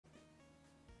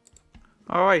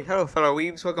Alright, hello fellow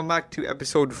weebs, welcome back to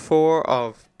episode 4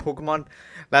 of Pokemon.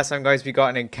 Last time guys we got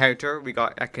an encounter, we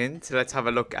got Ekans, so let's have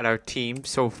a look at our team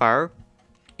so far.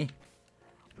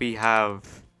 We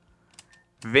have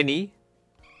Vinny,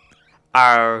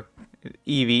 our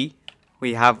Eevee,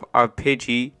 we have our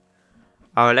Pidgey,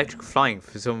 our Electric Flying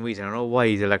for some reason, I don't know why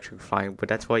he's Electric Flying, but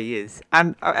that's why he is.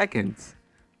 And our Ekans,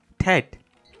 Ted.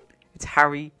 It's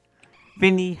Harry,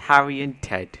 Vinny, Harry and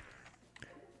Ted.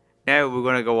 Now we're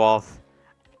gonna go off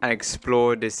and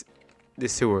explore the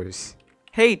sewers.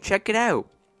 Hey, check it out.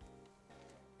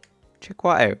 Check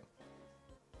what out?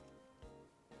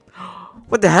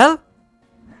 What the hell?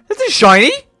 That's a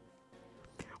shiny?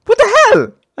 What the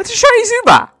hell? That's a shiny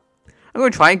Zubat. I'm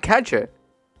gonna try and catch it.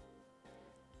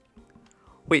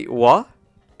 Wait, what?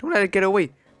 Don't let it get away.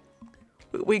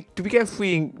 Wait, do we get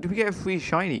a free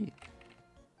shiny?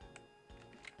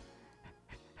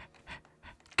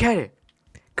 Get it.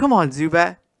 Come on,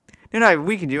 Zubat. Then I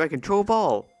weakened you, I can throw a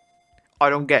ball. Oh,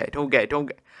 don't get it.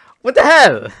 What the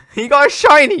hell? He got a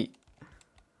shiny.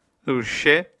 Little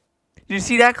shit. Did you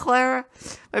see that, Clara?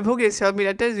 My Pokédex tells me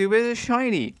that Zubat is a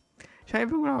shiny.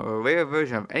 Shiny Pokemon are a rare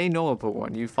version of any normal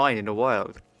Pokemon you find in the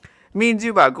wild. Me and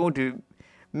Zubat are going to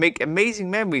make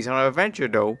amazing memories on our adventure,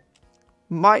 though.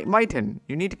 Myton,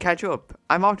 you need to catch up.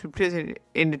 I'm off to prison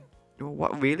in the...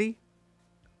 What, really?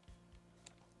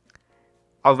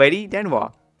 Already? Then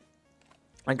what?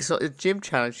 Like, so the gym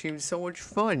challenge seems so much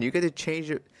fun. You get to change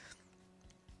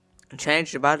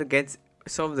the battle against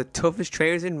some of the toughest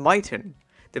trainers in Myton.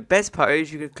 The best part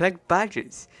is you can collect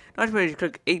badges. Not to mention, if you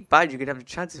collect 8 badges, you can have the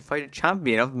chance to fight a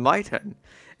champion of Myton.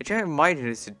 A champion of Myton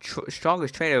is the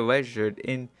strongest trainer registered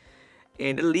in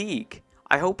the league.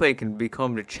 I hope I can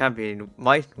become the champion of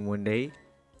Myton one day.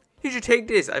 You should take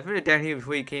this. I put it down here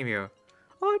before you came here.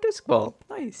 Oh, a disc ball.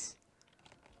 Nice.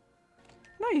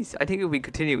 Nice. I think if we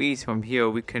continue east from here,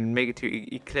 we can make it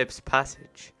to Eclipse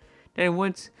Passage. Then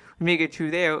once we make it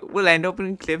through there, we'll end up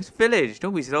in Eclipse Village.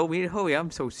 Don't be slow, we need to hurry. I'm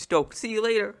so stoked. See you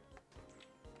later.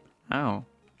 Oh.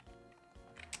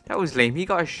 That was lame. He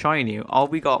got a shiny. All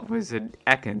we got was an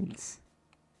Ekans.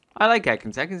 I like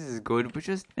Ekans. Ekans is good, but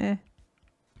just eh.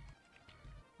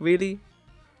 Really?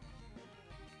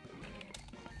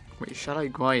 Wait, shall I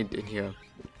grind in here?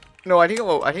 No, I think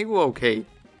we're okay.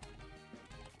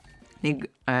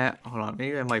 Hold on,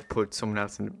 maybe I might put someone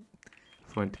else in the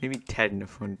front. Maybe Ted in the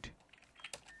front.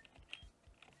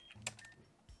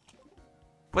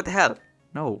 What the hell?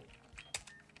 No.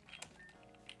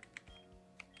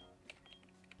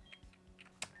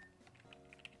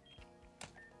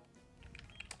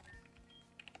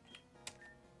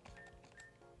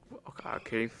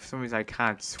 Okay, for some reason I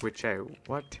can't switch out.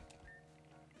 What?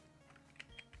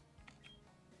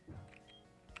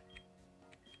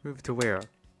 Move to where?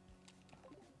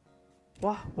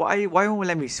 What? Why won't it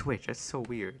let me switch? That's so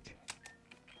weird.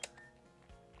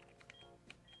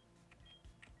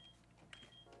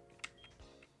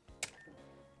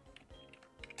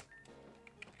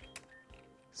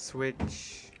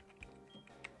 Switch.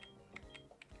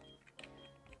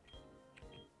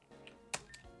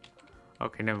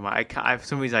 Okay, never mind. For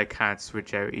some reason I can't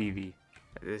switch out Eevee.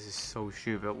 This is so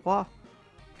stupid. What?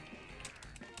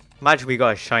 Imagine we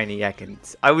got a shiny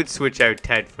Ekans. I would switch out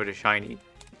Ted for the shiny.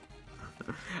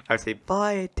 I would say,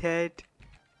 bye, Ted.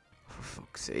 For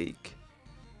fuck's sake.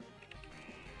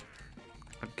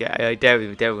 Okay, I doubt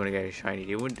we're gonna get a shiny.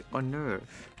 They wouldn't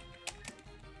unnerve.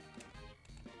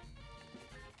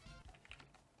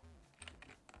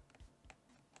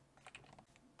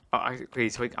 Oh, okay,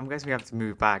 so I'm guessing we have to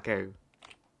move back out.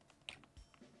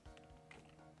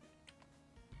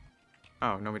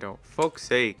 Oh, no we don't. Fuck's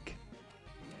sake.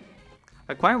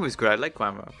 Aquaman was good, I like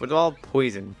Aquaman, but they're all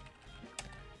poison.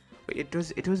 But it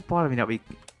does bother me that we...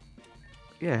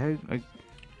 Yeah,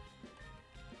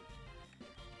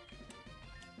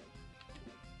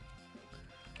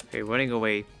 Okay, running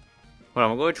away. Hold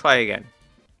on, I'm gonna try again.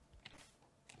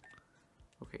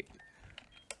 Okay.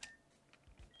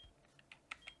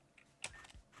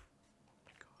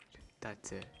 God,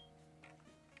 that's it.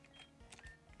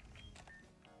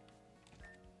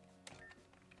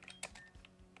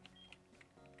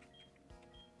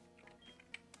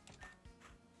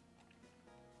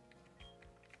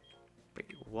 Wait,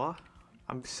 what?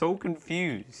 I'm so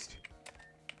confused.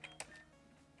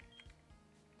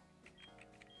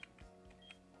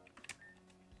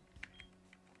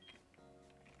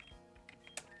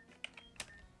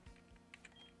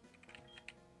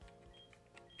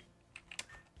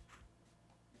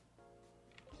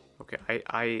 Okay,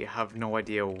 I have no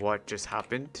idea what just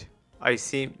happened. I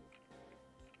seem...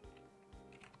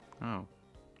 Oh.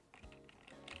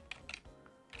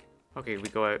 Okay, we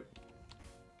go out.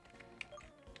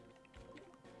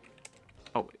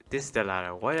 This is the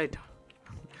ladder. Why did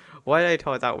I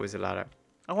thought that was a ladder?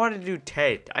 I wanted to do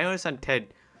Ted. I understand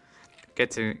Ted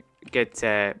gets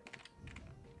I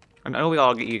know we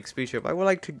all get EXP share, but I would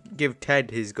like to give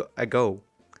Ted a go.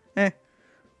 Well,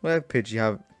 let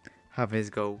Pidgey have his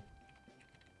go.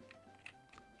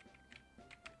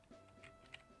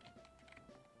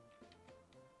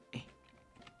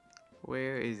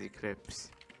 Where is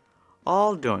Eclipse?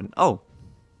 All done. Oh,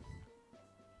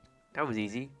 that was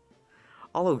easy.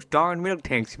 All those darn milk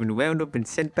tanks have been wound up and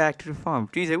sent back to the farm.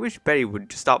 Jeez, I wish Betty would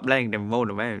just stop letting them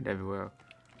roll around everywhere.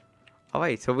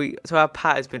 Alright, so our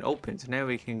path has been opened, so now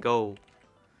we can go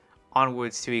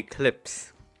onwards to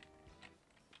Eclipse.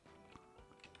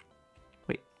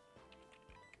 Wait,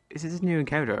 is this a new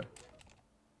encounter?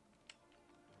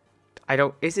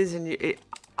 Is this a new? Wait,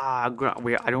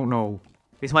 I don't know.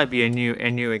 This might be a new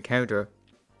encounter.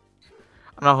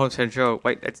 I'm not 100% sure.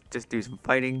 Wait, let's just do some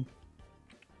fighting.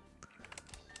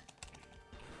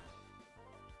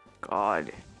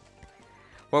 God.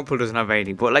 Wurmple doesn't have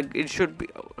anything, but like it should be.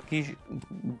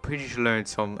 Pidgey should learn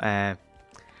some.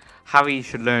 Harry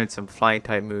should learn some flying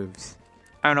type moves.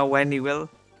 I don't know when he will.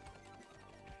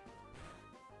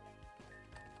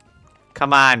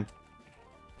 Come on.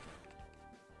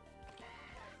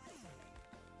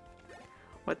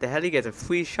 What the hell? He gets a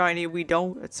free shiny. We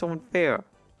don't. That's so unfair.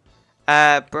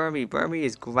 Burmy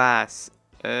is grass.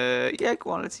 Yeah, go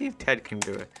on. Let's see if Ted can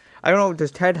do it. I don't know.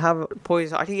 Does Ted have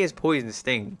poison? I think he has poison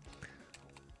sting.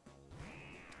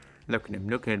 Look at him,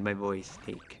 looking at my boy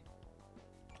Snake.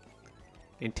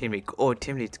 Intimidate. Oh,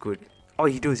 Intimidate's good. All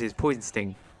he does is poison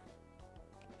sting.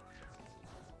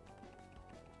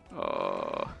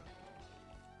 Oh.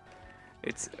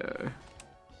 It's, okay,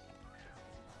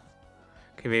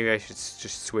 maybe I should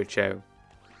just switch out.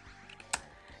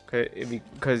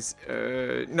 Because,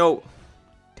 no.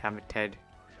 Damn it, Ted.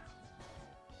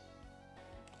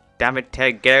 Damn it,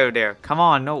 Ted, get out of there. Come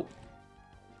on, no.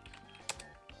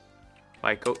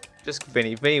 Right, go. Just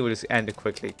Vinny. Vinny will just end it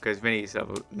quickly because Vinny's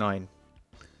level 9.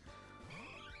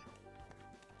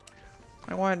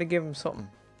 I wanted to give him something.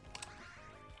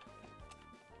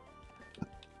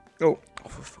 Oh,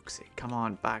 for fuck's sake. Come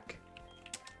on, back.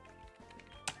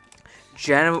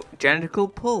 Genital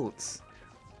pulse.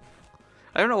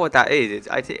 I don't know what that is.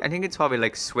 I think it's probably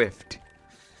like Swift.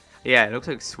 Yeah, it looks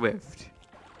like Swift.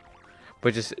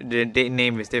 But just the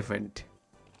name is different.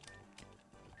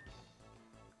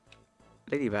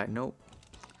 Ladybug, no.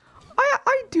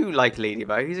 I do like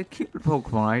Ladybug. He's a cute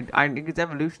Pokemon. I think its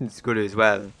evolution is good as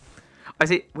well. I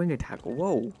say Wing Attack.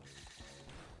 Whoa.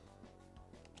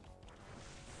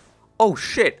 Oh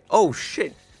shit. Oh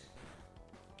shit.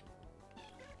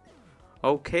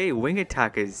 Okay, Wing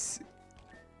Attack is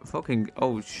fucking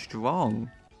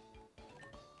strong.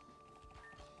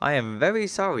 I am very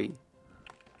sorry.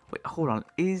 Wait, hold on.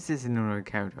 Is this another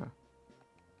encounter?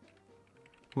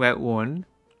 Route 1.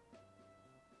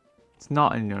 It's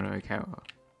not another encounter.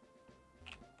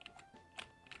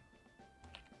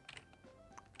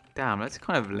 Damn, that's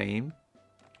kind of lame.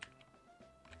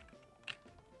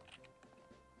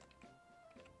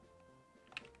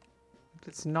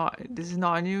 This is not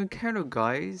a new encounter,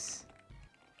 guys.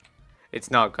 It's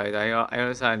not, guys. I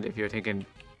understand if you're thinking.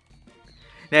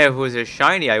 Now, if it was a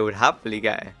shiny, I would happily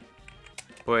get it.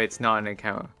 But it's not an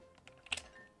encounter.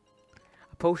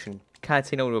 A potion. Can't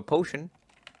say no to a potion.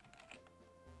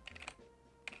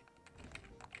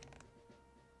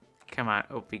 Come on,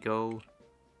 up we go.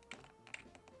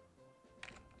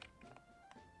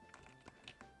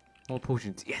 More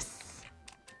potions, yes!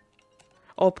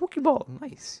 Oh, Pokeball,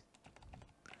 nice.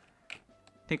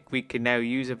 I think we can now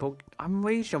use a I'm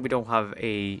really sure we don't have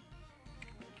a...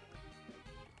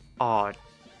 Oh,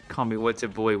 can't be what's a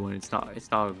boy one, it's not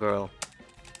a girl.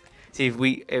 See if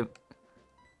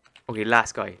okay,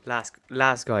 last guy.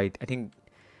 I think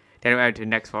then we're out to the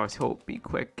next forest. Hope be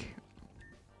quick.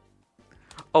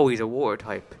 Oh, he's a water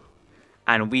type.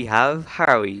 And we have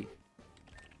Harry.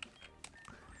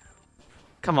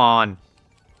 Come on.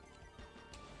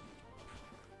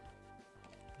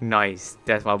 Nice.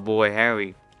 That's my boy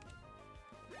Harry.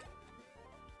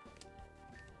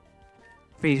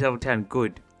 Finish level 10.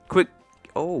 Good. Quick.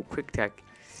 Oh, quick tech.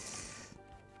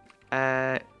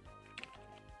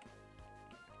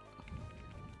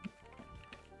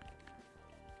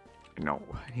 No,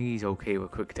 he's okay with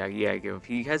quick attack. Yeah,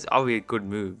 he has already good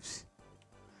moves.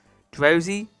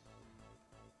 Drowsy.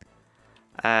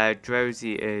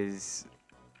 Drowsy is.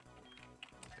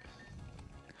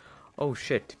 Oh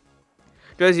shit.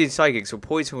 Drowsy is psychic, so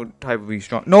poison type will be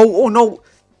strong. No, oh no.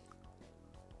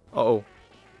 Oh.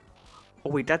 Oh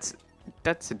wait, that's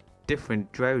a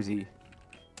different Drowsy.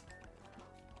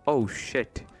 Oh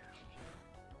shit.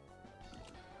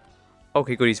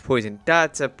 Okay, good, he's poisoned.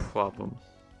 That's a problem.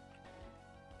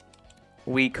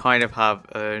 We kind of have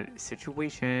a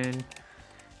situation.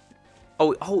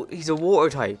 Oh, he's a water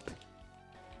type.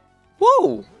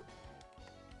 Whoa!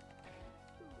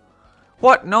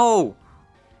 What? No!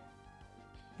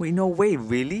 Wait, no way,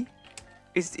 really?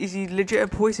 Is he legit a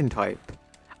poison type?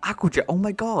 Aqua Jet, oh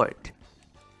my god.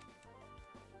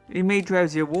 He made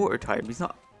Drowsy a water type.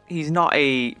 He's not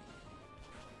a...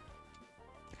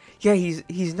 Yeah,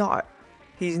 he's not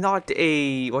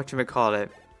a... Whatchamacallit?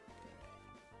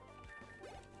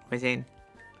 What am I saying?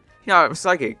 Yeah, I'm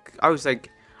psychic. I was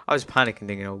panicking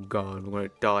thinking, oh god, I'm gonna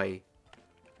die.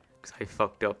 Because I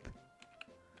fucked up.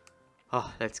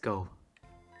 Oh, let's go.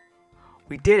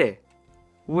 We did it.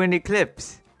 We're in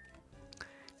Eclipse.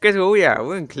 Guess where we are?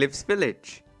 We're in Eclipse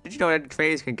Village. Did you know that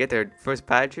trainers can get their first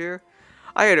badge here?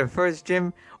 I heard the first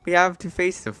gym we have to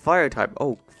face the fire type.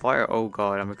 Oh, fire. Oh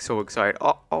god, I'm so excited.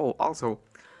 Oh, also,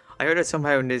 I heard that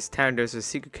somehow in this town there's a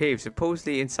secret cave.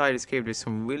 Supposedly inside this cave there's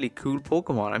some really cool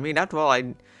Pokemon. I mean, after all,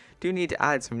 I do need to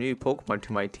add some new Pokemon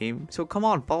to my team. So come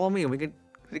on, follow me and we can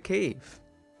go to the cave.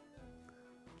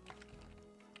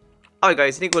 Alright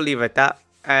guys, I think we'll leave it at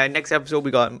that. Next episode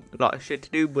we got a lot of shit to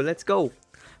do, but let's go.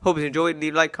 Hope you enjoyed.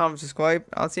 Leave a like, comment, subscribe.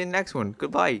 I'll see you in the next one.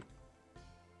 Goodbye.